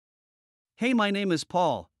Hey, my name is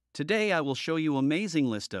Paul. Today I will show you amazing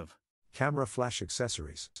list of camera flash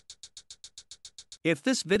accessories. If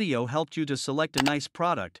this video helped you to select a nice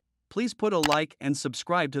product, please put a like and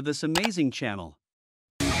subscribe to this amazing channel.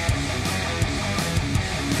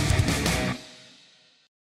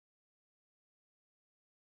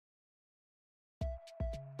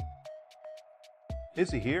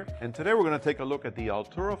 Izzy here, and today we're going to take a look at the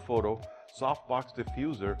Altura Photo Softbox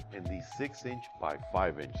Diffuser in the 6" by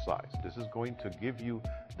 5" size. This is going to give you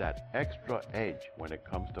that extra edge when it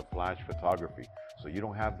comes to flash photography. So you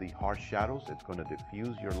don't have the harsh shadows. It's going to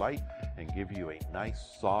diffuse your light and give you a nice,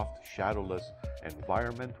 soft, shadowless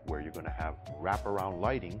environment where you're going to have wraparound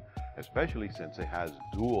lighting, especially since it has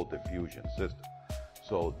dual diffusion system.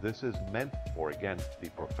 So this is meant for, again, the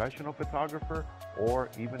professional photographer, or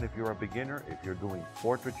even if you're a beginner, if you're doing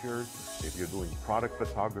portraitures, if you're doing product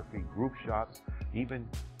photography, group shots, even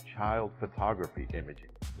child photography imaging.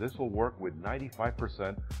 This will work with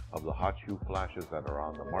 95% of the hot shoe flashes that are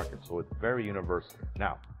on the market. So it's very universal.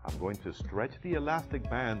 Now, I'm going to stretch the elastic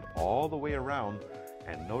band all the way around,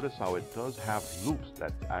 and notice how it does have loops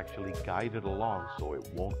that actually guide it along so it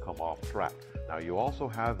won't come off track. Now you also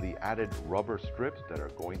have the added rubber strips that are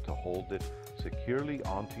going to hold it securely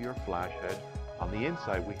onto your flash head. On the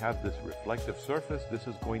inside we have this reflective surface. This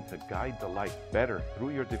is going to guide the light better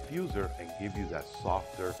through your diffuser and give you that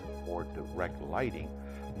softer, more direct lighting.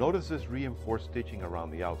 Notice this reinforced stitching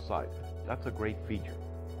around the outside. That's a great feature.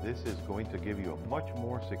 This is going to give you a much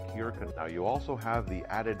more secure connection. Now you also have the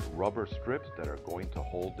added rubber strips that are going to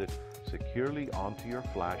hold it securely onto your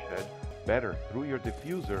flash head better through your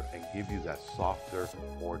diffuser and give you that softer,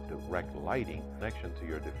 more direct lighting connection to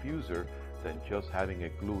your diffuser than just having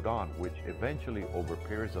it glued on, which eventually over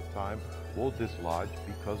periods of time will dislodge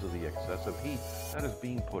because of the excessive heat that is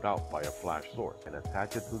being put out by a flash source. And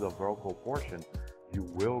attach it to the vertical portion, you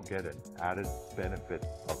will get an added benefit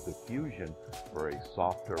of diffusion for a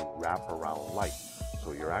softer wraparound light.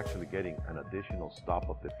 So you're actually getting an additional stop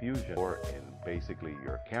of diffusion or in basically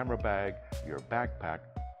your camera bag, your backpack.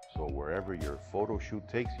 So wherever your photo shoot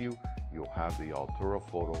takes you, you'll have the Altura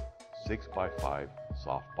Photo 6 by 5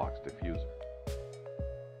 Softbox Diffuser.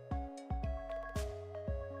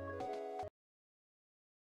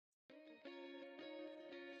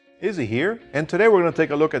 Izzy here, and today we're going to take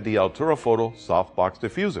a look at the Altura Photo Softbox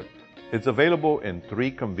Diffuser. It's available in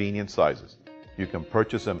 3 convenient sizes. You can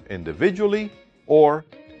purchase them individually or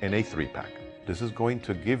in a 3-pack. This is going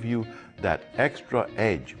to give you that extra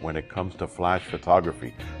edge when it comes to flash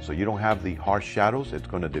photography. So you don't have the harsh shadows. It's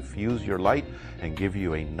going to diffuse your light and give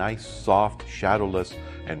you a nice, soft, shadowless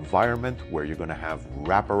environment where you're going to have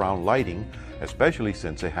wraparound lighting, especially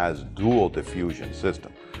since it has dual diffusion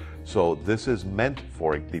system. So this is meant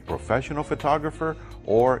for the professional photographer,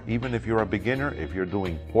 or even if you're a beginner, if you're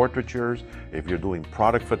doing portraitures, if you're doing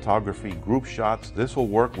product photography, group shots, this will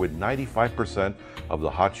work with 95% of the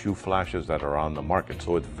hot shoe flashes that are on the market.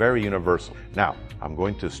 So it's very universal. Now, I'm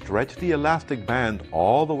going to stretch the elastic band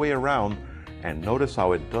all the way around, and notice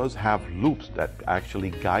how it does have loops that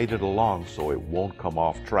actually guide it along so it won't come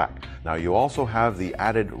off track. Now you also have the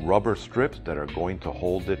added rubber strips that are going to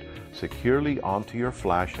hold it securely onto your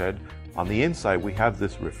flash head. On the inside we have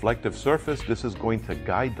this reflective surface. This is going to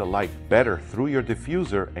guide the light better through your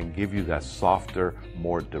diffuser and give you that softer,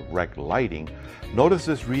 more direct lighting. Notice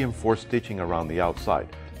this reinforced stitching around the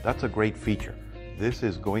outside. That's a great feature. This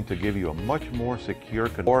is going to give you a much more secure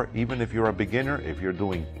connection. Or even if you're a beginner, if you're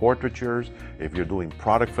doing portraitures, if you're doing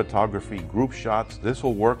product photography, group shots, this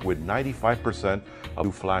will work with 95%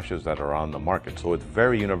 of flashes that are on the market. So it's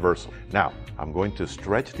very universal. Now, I'm going to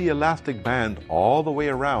stretch the elastic band all the way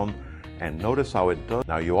around, and notice how it does.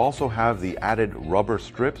 Now you also have the added rubber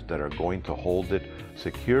strips that are going to hold it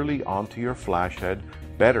securely onto your flash head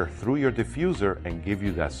better through your diffuser and give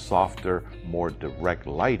you that softer, more direct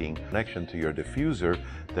lighting connection to your diffuser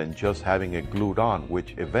than just having it glued on,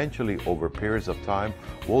 which eventually over periods of time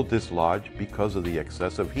will dislodge because of the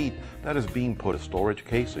excessive heat that is being put in a storage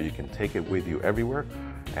case so you can take it with you everywhere.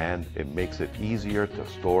 And it makes it easier to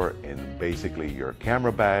store in basically your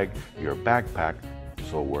camera bag, your backpack.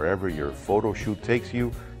 So wherever your photo shoot takes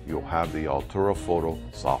you, you'll have the Altura Photo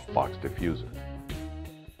Softbox Diffuser.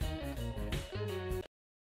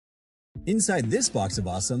 Inside this box of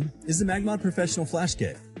awesome is the MagMod Professional Flash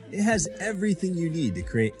Kit. It has everything you need to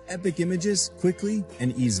create epic images quickly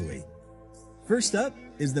and easily. First up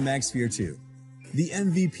is the MagSphere 2, the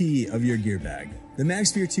MVP of your gear bag. The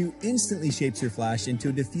MagSphere 2 instantly shapes your flash into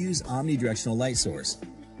a diffused omnidirectional light source,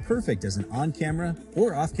 perfect as an on-camera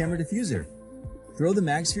or off-camera diffuser. Throw the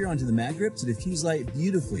MagSphere onto the mag grip to diffuse light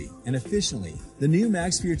beautifully and efficiently. The new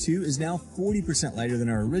MagSphere 2 is now 40% lighter than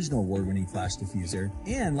our original award-winning flash diffuser,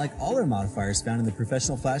 and like all our modifiers found in the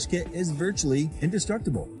professional flash kit, is virtually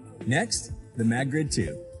indestructible. Next, the MagGrid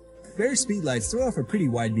 2. Bare speedlights throw off a pretty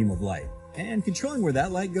wide beam of light, and controlling where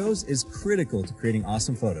that light goes is critical to creating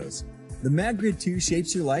awesome photos. The MagGrid 2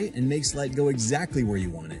 shapes your light and makes light go exactly where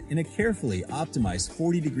you want it in a carefully optimized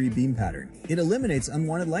 40-degree beam pattern. It eliminates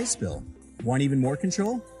unwanted light spill. Want even more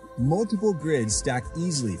control? Multiple grids stack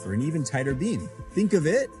easily for an even tighter beam. Think of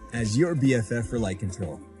it as your BFF for light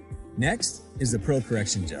control. Next is the Pro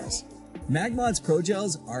Correction Gels. MagMod's Pro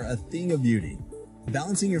Gels are a thing of beauty.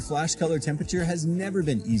 Balancing your flash color temperature has never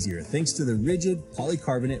been easier thanks to the rigid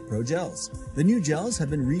polycarbonate Pro Gels. The new gels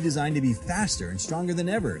have been redesigned to be faster and stronger than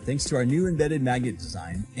ever thanks to our new embedded magnet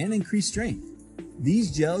design and increased strength.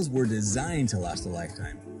 These gels were designed to last a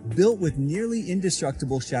lifetime, built with nearly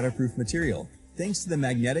indestructible shatterproof material. Thanks to the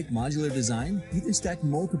magnetic modular design, you can stack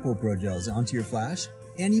multiple Pro Gels onto your flash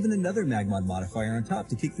and even another MagMod modifier on top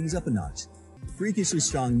to kick things up a notch. Freakishly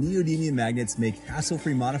strong neodymium magnets make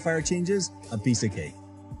hassle-free modifier changes a piece of cake.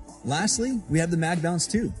 Lastly, we have the MagBounce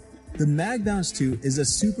 2. The MagBounce 2 is a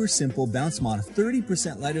super simple bounce mod,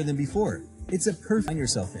 30% lighter than before. It's a perfect find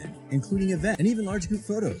yourself in, including event and even large group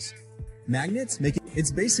photos. Magnets make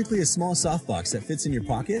it's basically a small softbox that fits in your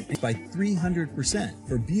pocket by 300%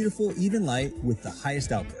 for beautiful even light with the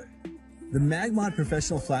highest output. The MagMod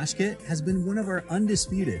Professional Flash Kit has been one of our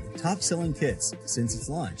undisputed top-selling kits since its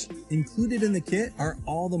launch. Included in the kit are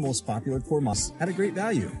all the most popular core models at a great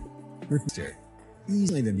value. Reflector,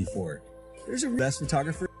 easily than before. There's a best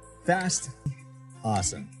photographer, fast,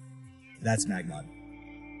 awesome. That's MagMod.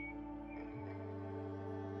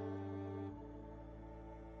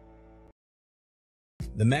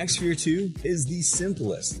 The MagSphere 2 is the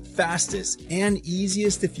simplest, fastest, and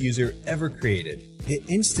easiest diffuser ever created. It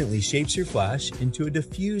instantly shapes your flash into a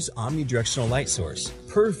diffuse omnidirectional light source,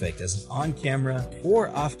 perfect as an on-camera or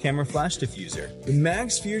off-camera flash diffuser. The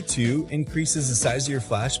MagSphere 2 increases the size of your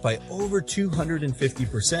flash by over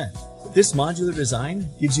 250%. This modular design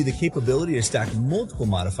gives you the capability to stack multiple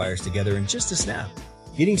modifiers together in just a snap.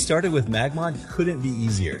 Getting started with MagMod couldn't be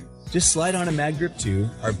easier. Just slide on a MagGrip 2,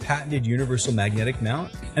 our patented universal magnetic mount,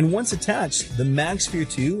 and once attached, the MagSphere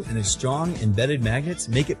 2 and its strong embedded magnets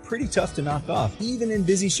make it pretty tough to knock off, even in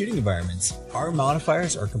busy shooting environments. Our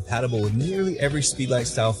modifiers are compatible with nearly every Speedlight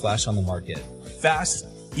style flash on the market. Fast,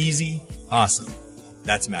 easy, awesome.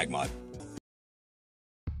 That's MagMod.